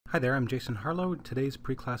Hi there, I'm Jason Harlow. Today's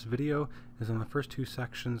pre-class video is on the first two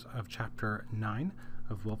sections of Chapter 9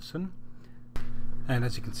 of Wolfson. And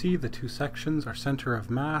as you can see, the two sections are center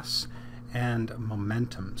of mass and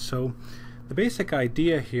momentum. So the basic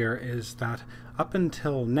idea here is that up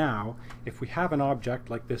until now, if we have an object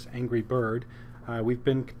like this angry bird, we've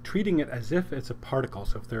been treating it as if it's a particle.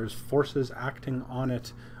 So if there's forces acting on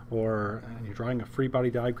it, or you're drawing a free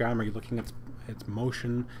body diagram, or you're looking at its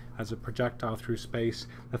motion as a projectile through space,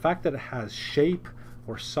 the fact that it has shape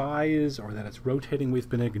or size or that it's rotating, we've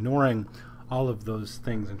been ignoring all of those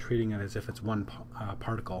things and treating it as if it's one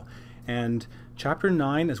particle. And chapter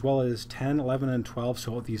 9 as well as 10, 11, and 12,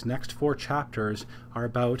 so these next four chapters are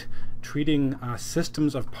about treating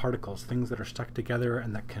systems of particles, things that are stuck together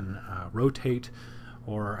and that can rotate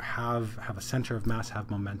or have a center of mass,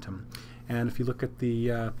 have momentum. And if you look at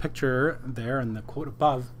the picture there and the quote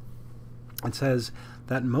above, it says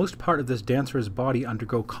that most part of this dancer's body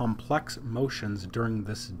undergo complex motions during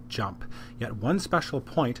this jump, yet one special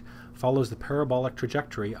point follows the parabolic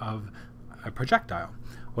trajectory of a projectile.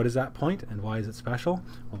 What is that point and why is it special?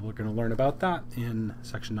 Well, we're going to learn about that in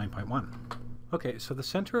section 9.1. Okay, so the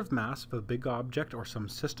center of mass of a big object or some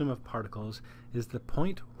system of particles is the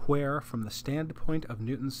point where, from the standpoint of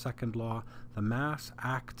Newton's second law, the mass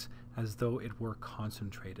acts as though it were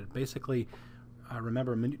concentrated. Basically,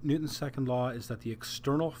 remember, Newton's second law is that the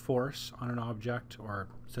external force on an object or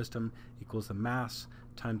system equals the mass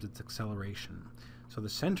times its acceleration. So the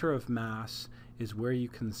center of mass is where you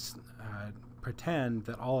can pretend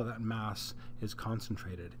that all of that mass is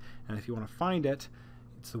concentrated. And if you want to find it,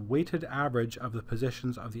 it's the weighted average of the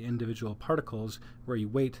positions of the individual particles, where you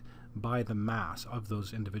weight by the mass of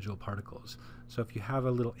those individual particles. So if you have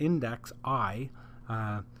a little index I,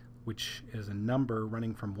 which is a number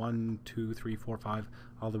running from 1, 2, 3, 4, 5,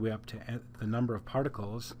 all the way up to the number of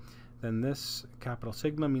particles, then this capital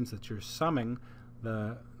sigma means that you're summing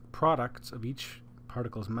the products of each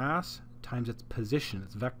particle's mass times its position,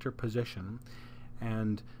 its vector position,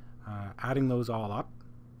 and adding those all up,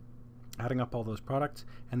 adding up all those products,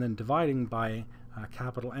 and then dividing by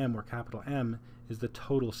capital M, where capital M is the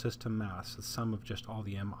total system mass, the sum of just all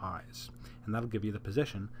the mi's. And that'll give you the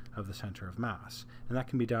position of the center of mass. And that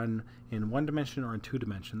can be done in one dimension or in two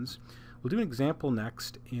dimensions. We'll do an example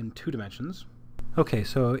next in 2 dimensions. Okay,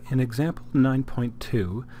 so in example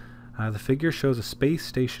 9.2, the figure shows a space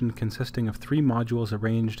station consisting of 3 modules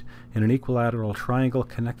arranged in an equilateral triangle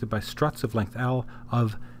connected by struts of length L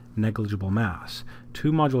of negligible mass.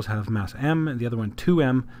 2 modules have mass m, and the other one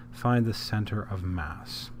 2m. Find the center of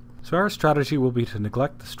mass. So our strategy will be to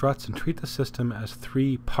neglect the struts and treat the system as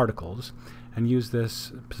 3 particles, and use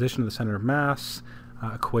this position of the center of mass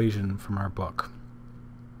equation from our book.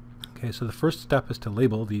 Okay, so the first step is to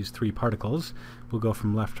label these 3 particles. We'll go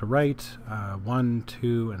from left to right, 1,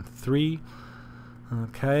 2, and 3.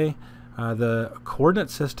 Okay, the coordinate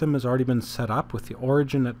system has already been set up with the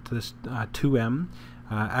origin at this 2m,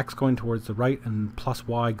 x going towards the right and plus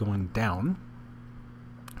y going down.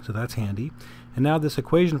 So that's handy. And now this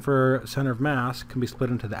equation for center of mass can be split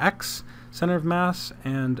into the x center of mass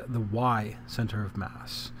and the y center of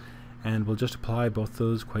mass. And we'll just apply both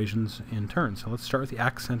those equations in turn. So let's start with the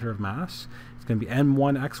x center of mass. It's going to be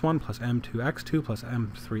m1x1 plus m2x2 plus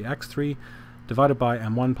m3x3 divided by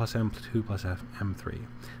m1 plus m2 plus m3.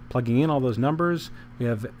 Plugging in all those numbers, we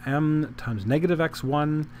have m times negative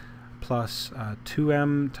x1 plus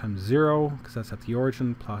 2m times 0, because that's at the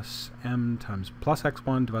origin, plus m times plus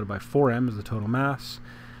x1 divided by 4m is the total mass.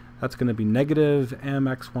 That's going to be negative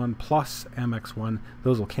mx1 plus mx1.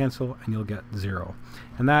 Those will cancel and you'll get 0.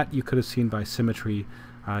 And that you could have seen by symmetry.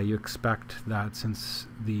 You expect that since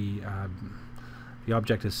the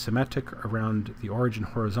object is symmetric around the origin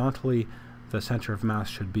horizontally, the center of mass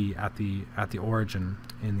should be at the origin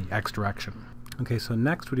in the x direction. Okay, so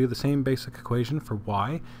next we do the same basic equation for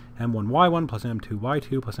y, m1y1 plus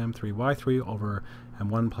m2y2 plus m3y3 over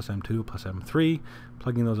m1 plus m2 plus m3.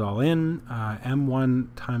 Plugging those all in, m1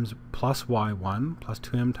 times plus y1 plus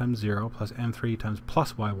 2m times 0 plus m3 times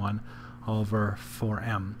plus y1 all over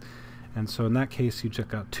 4m. And so in that case, you just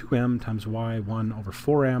got 2m times y1 over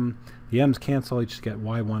 4m. The m's cancel, you just get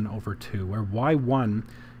y1 over 2, where y1,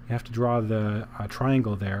 you have to draw the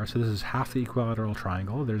triangle there. So this is half the equilateral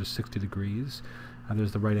triangle. There's 60 degrees.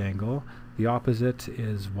 There's the right angle. The opposite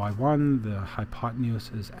is y1. The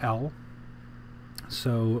hypotenuse is L.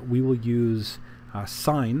 So we will use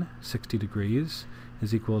sine 60 degrees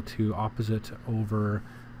is equal to opposite over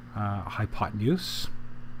hypotenuse.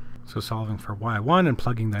 So solving for y1 and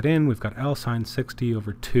plugging that in, we've got L sine 60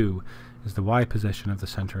 over 2 is the y position of the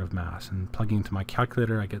center of mass. And plugging into my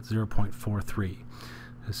calculator, I get 0.43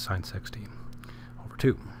 is sine 60 over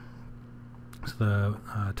 2. So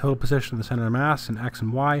the total position of the center of mass in x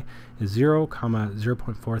and y is 0,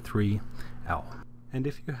 0.43 L. And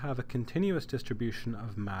if you have a continuous distribution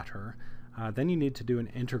of matter, then you need to do an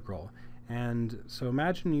integral. And so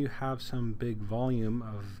imagine you have some big volume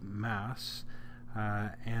of mass,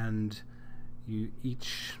 and you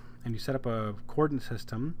set up a coordinate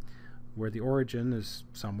system where the origin is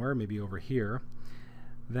somewhere, maybe over here.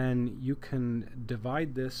 Then you can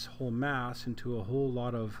divide this whole mass into a whole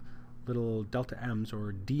lot of little delta m's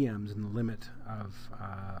or dm's in the limit of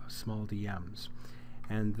small dm's,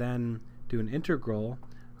 and then do an integral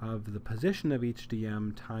of the position of each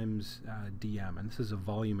dm times dm, and this is a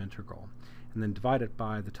volume integral, and then divide it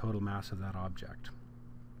by the total mass of that object.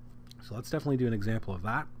 So let's definitely do an example of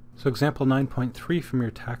that. So example 9.3 from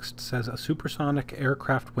your text says a supersonic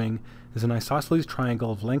aircraft wing is an isosceles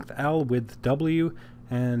triangle of length L, width W,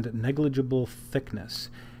 and negligible thickness.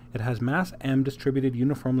 It has mass m distributed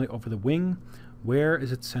uniformly over the wing. Where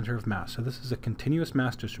is its center of mass? So this is a continuous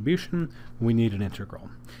mass distribution. We need an integral.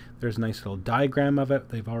 There's a nice little diagram of it.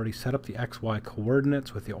 They've already set up the xy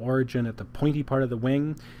coordinates with the origin at the pointy part of the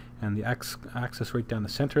wing and the x-axis right down the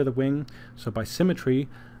center of the wing. So by symmetry,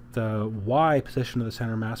 the y position of the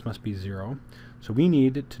center of mass must be 0. So we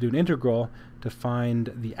need to do an integral to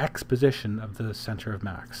find the x position of the center of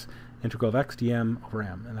mass. Integral of x dm over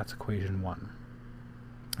m, and that's equation 1.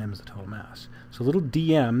 M is the total mass. So little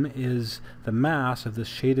dm is the mass of this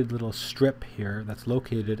shaded little strip here that's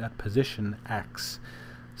located at position x.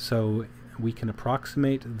 So we can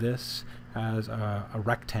approximate this as a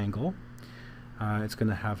rectangle. It's going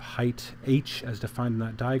to have height h as defined in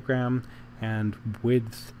that diagram, and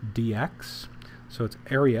width dx. So its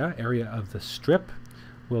area of the strip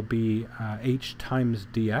will be h times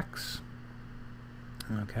dx.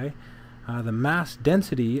 Okay. The mass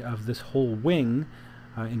density of this whole wing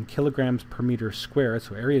in kilograms per meter squared,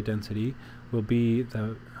 so area density, will be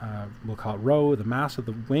the, we'll call it rho, the mass of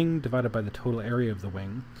the wing divided by the total area of the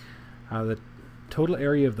wing. The total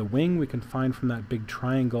area of the wing we can find from that big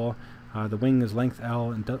triangle. The wing is length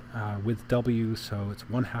L and width W, so it's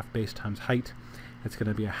 1/2 base times height. It's going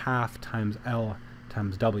to be 1/2 times L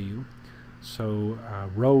times W. So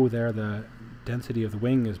rho there, the density of the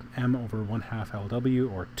wing, is m over 1/2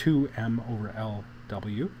 LW, or 2m over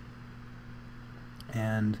LW.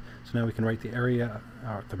 And so now we can write the area,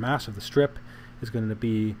 the mass of the strip is going to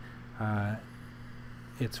be the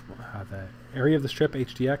area of the strip,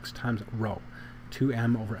 h dx, times rho,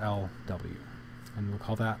 2m over LW. And we'll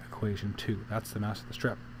call that equation 2. That's the mass of the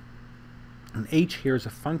strip. And h here is a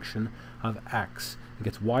function of x. It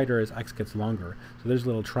gets wider as x gets longer. So there's a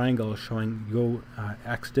little triangle showing you go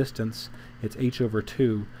x distance, it's h over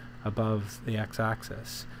 2 above the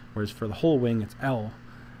x-axis. Whereas for the whole wing, it's L,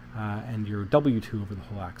 and your W2 over the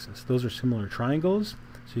whole axis. Those are similar triangles,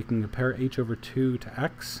 so you can compare h over 2 to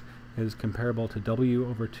x is comparable to w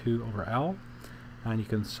over 2 over L, and you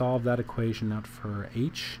can solve that equation out for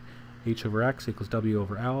h. H over x equals w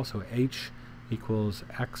over L, so h equals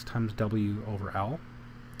x times w over L.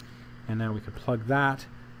 And now we can plug that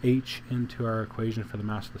h into our equation for the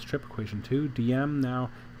mass of the strip, equation 2. dm now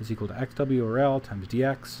is equal to xw over L times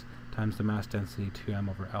dx times the mass density 2m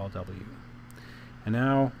over LW. And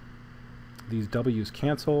now these w's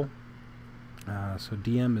cancel, so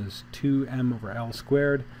dm is 2m over L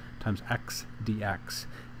squared times x dx.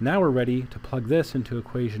 Now we're ready to plug this into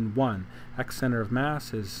equation 1. X center of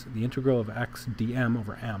mass is the integral of x dm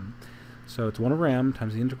over m. So it's 1 over m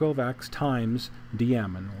times the integral of x times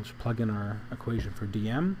dm, and we'll just plug in our equation for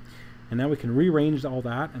dm. And now we can rearrange all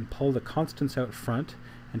that and pull the constants out front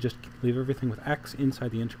and just leave everything with x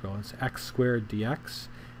inside the integral. It's x squared dx,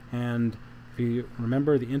 and if you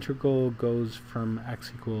remember, the integral goes from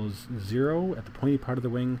x equals 0 at the pointy part of the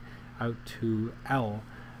wing out to L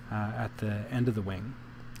at the end of the wing.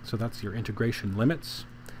 So that's your integration limits.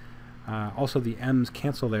 Also the m's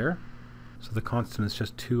cancel there, so the constant is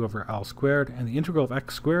just 2 over L squared, and the integral of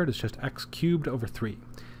x squared is just x cubed over 3,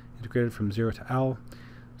 integrated from 0 to L.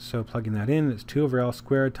 So plugging that in, it's 2 over L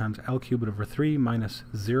squared times L cubed over 3 minus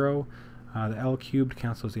 0. The L cubed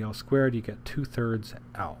cancels the L squared, you get 2/3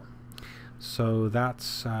 L. So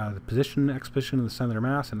that's the position, x position of the center of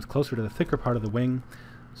mass, and it's closer to the thicker part of the wing,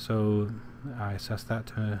 so I assess that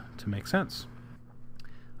to make sense.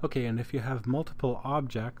 Okay, and if you have multiple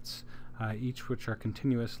objects, each which are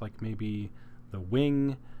continuous, like maybe the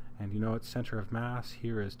wing, and you know its center of mass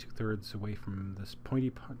here is 2/3 away from this pointy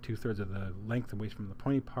part, 2/3 of the length away from the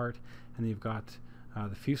pointy part, and then you've got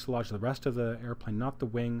the fuselage, the rest of the airplane, not the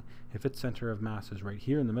wing. If its center of mass is right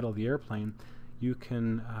here in the middle of the airplane, you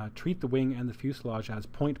can treat the wing and the fuselage as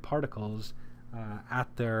point particles at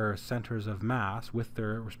their centers of mass with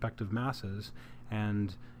their respective masses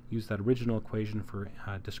and use that original equation for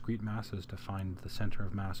discrete masses to find the center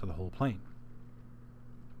of mass of the whole plane.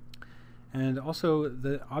 And also,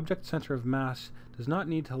 the object center of mass does not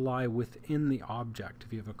need to lie within the object.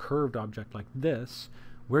 If you have a curved object like this,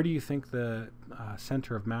 where do you think the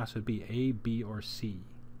center of mass would be, A, B, or C?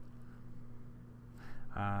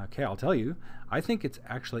 Okay, I'll tell you. I think it's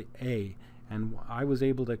actually A, and I was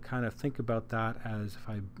able to kind of think about that as if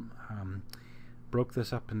I broke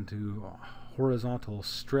this up into horizontal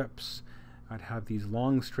strips. I'd have these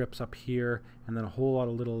long strips up here, and then a whole lot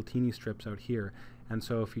of little teeny strips out here. And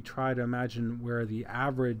so if you try to imagine where the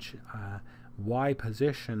average y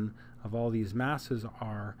position of all these masses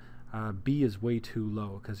are, B is way too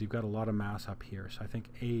low because you've got a lot of mass up here. So I think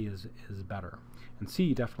A is better. And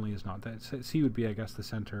C definitely is not. C would be, I guess, the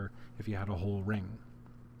center if you had a whole ring,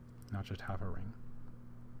 not just half a ring.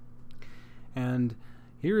 And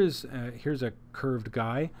here's a curved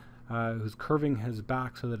guy who's curving his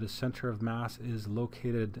back so that his center of mass is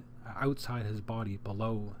located outside his body,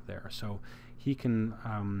 below there. So he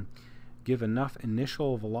can give enough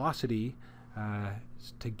initial velocity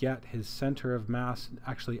to get his center of mass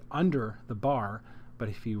actually under the bar, but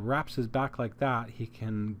if he wraps his back like that, he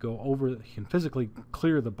can go over, he can physically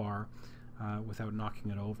clear the bar without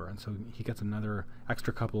knocking it over, and so he gets another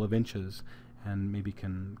extra couple of inches and maybe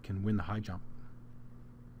can win the high jump.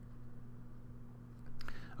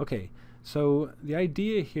 Okay, so the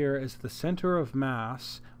idea here is the center of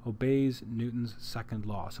mass obeys Newton's second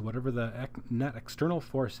law. So whatever the net external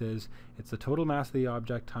force is, it's the total mass of the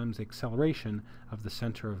object times the acceleration of the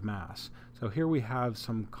center of mass. So here we have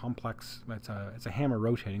some complex, it's a hammer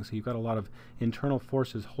rotating, so you've got a lot of internal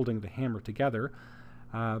forces holding the hammer together,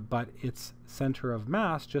 but its center of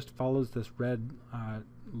mass just follows this red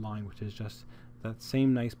line, which is just that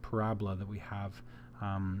same nice parabola that we have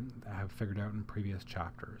figured out in previous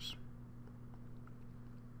chapters.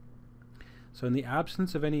 So in the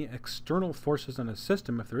absence of any external forces on a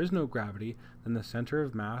system, if there is no gravity, then the center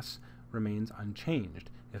of mass remains unchanged.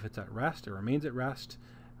 If it's at rest, it remains at rest.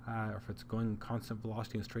 Or if it's going constant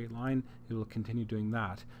velocity in a straight line, it will continue doing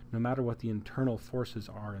that, no matter what the internal forces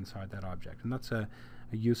are inside that object. And that's a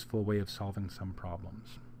useful way of solving some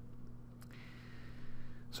problems.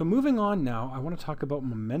 So moving on now, I want to talk about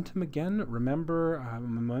momentum again. Remember,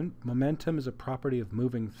 momentum is a property of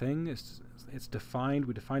moving thing. It's defined,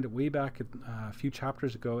 we defined it way back a few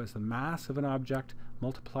chapters ago as the mass of an object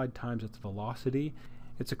multiplied times its velocity.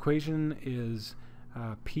 Its equation is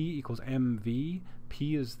P equals mv.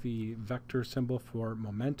 P is the vector symbol for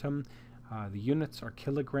momentum. The units are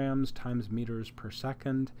kilograms times meters per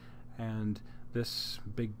second, and this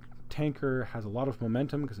big tanker has a lot of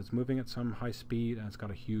momentum because it's moving at some high speed and it's got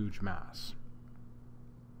a huge mass.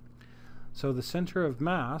 So the center of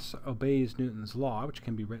mass obeys Newton's law, which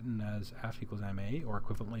can be written as F equals ma, or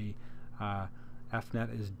equivalently F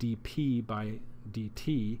net is dp by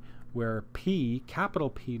dt, where P, capital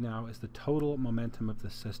P now, is the total momentum of the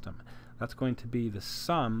system. That's going to be the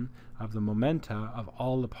sum of the momenta of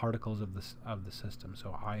all the particles of the system.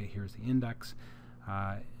 So I, here's the index,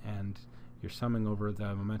 and you're summing over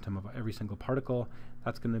the momentum of every single particle.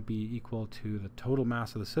 That's going to be equal to the total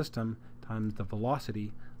mass of the system times the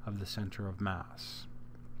velocity of the center of mass.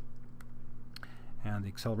 And the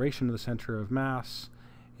acceleration of the center of mass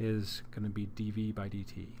is going to be dv by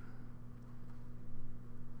dt.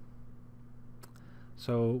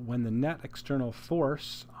 So when the net external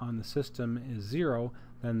force on the system is 0,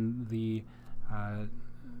 then the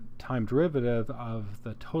time derivative of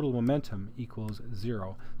the total momentum equals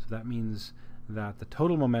 0. So that means that the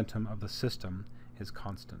total momentum of the system is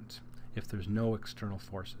constant if there's no external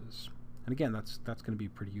forces. And again, that's going to be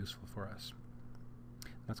pretty useful for us.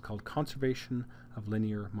 That's called conservation of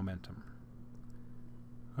linear momentum.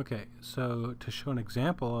 Okay, so to show an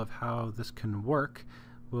example of how this can work,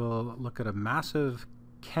 we'll look at a massive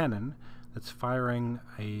cannon that's firing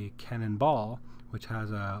a cannonball which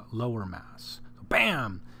has a lower mass. So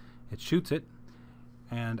bam! It shoots it,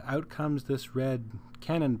 and out comes this red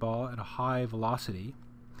cannonball at a high velocity.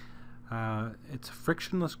 It's a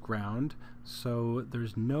frictionless ground, so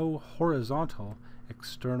there's no horizontal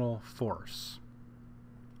external force.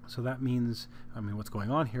 So that means, what's going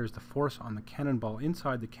on here is the force on the cannonball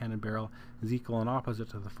inside the cannon barrel is equal and opposite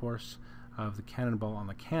to the force of the cannonball on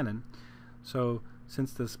the cannon. So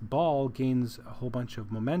since this ball gains a whole bunch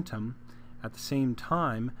of momentum, at the same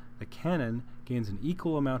time the cannon gains an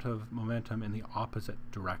equal amount of momentum in the opposite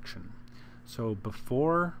direction. So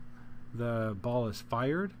before the ball is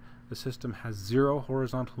fired, the system has 0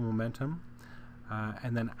 horizontal momentum,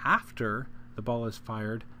 and then after the ball is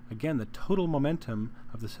fired, again, the total momentum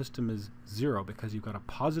of the system is 0 because you've got a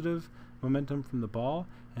positive momentum from the ball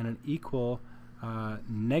and an equal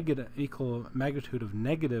magnitude of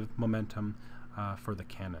negative momentum for the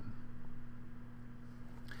cannon.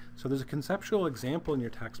 So there's a conceptual example in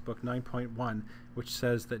your textbook 9.1 which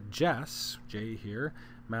says that Jess, J here,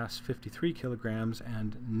 mass 53 kilograms,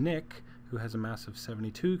 and Nick, who has a mass of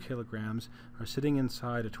 72 kilograms, are sitting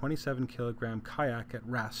inside a 27 kilogram kayak at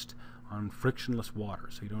rest on frictionless water.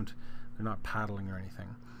 So they're not paddling or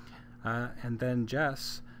anything. And then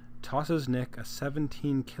Jess tosses Nick a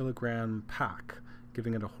 17 kilogram pack,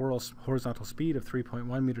 giving it a horizontal speed of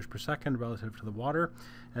 3.1 meters per second relative to the water.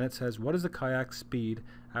 And it says, what is the kayak's speed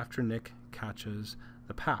after Nick catches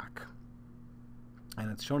the pack? And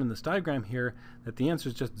it's shown in this diagram here that the answer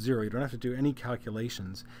is just 0. You don't have to do any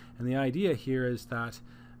calculations. And the idea here is that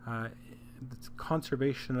it's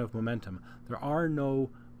conservation of momentum. There are no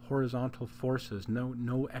horizontal forces,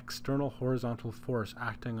 no external horizontal force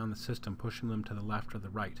acting on the system, pushing them to the left or the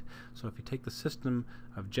right. So if you take the system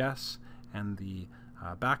of Jess and the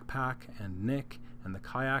backpack and Nick and the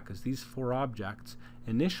kayak as these 4 objects,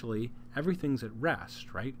 initially everything's at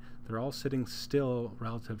rest, right? They're all sitting still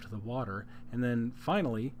relative to the water, and then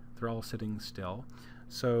finally they're all sitting still.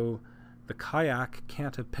 So the kayak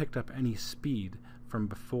can't have picked up any speed from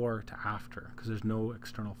before to after because there's no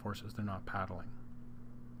external forces, they're not paddling.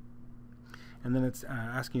 And then it's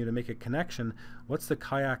asking you to make a connection. What's the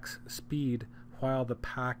kayak's speed while the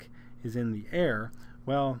pack is in the air?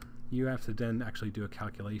 Well, you have to then actually do a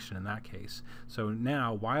calculation in that case. So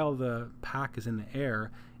now, while the pack is in the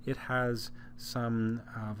air, it has some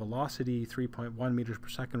velocity, 3.1 meters per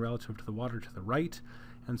second relative to the water to the right.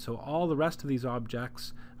 And so all the rest of these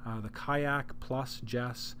objects, the kayak plus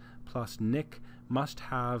Jess plus Nick, must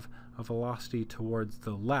have a velocity towards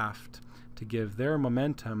the left to give their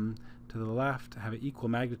momentum to the left, have an equal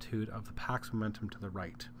magnitude of the pack's momentum to the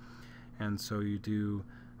right. And so you do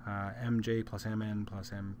mj plus mn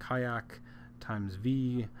plus m kayak times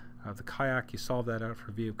v of the kayak. You solve that out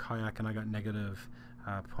for v of kayak, and I got negative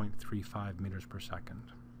 0.35 meters per second.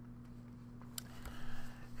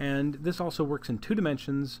 And this also works in 2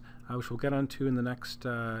 dimensions, which we'll get onto in the next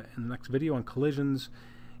video on collisions.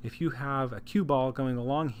 If you have a cue ball going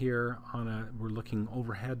along here we're looking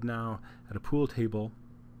overhead now at a pool table.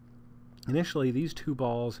 Initially, these 2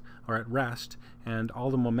 balls are at rest, and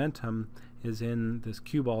all the momentum is in this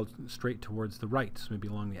cue ball straight towards the right, so maybe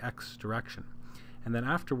along the x direction. And then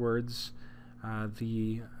afterwards,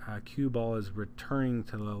 the cue ball is returning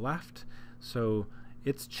to the left, so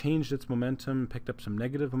it's changed its momentum, picked up some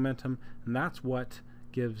negative momentum, and that's what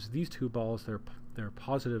gives these 2 balls their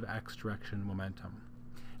positive x direction momentum.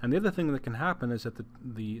 And the other thing that can happen is that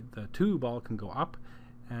the 2 ball can go up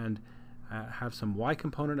and have some y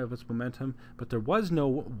component of its momentum, but there was no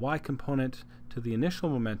y component to the initial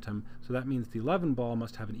momentum, so that means the 11 ball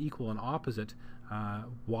must have an equal and opposite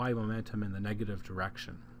y momentum in the negative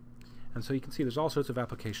direction. And so you can see there's all sorts of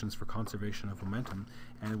applications for conservation of momentum,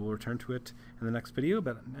 and we'll return to it in the next video,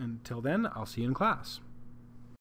 but until then, I'll see you in class.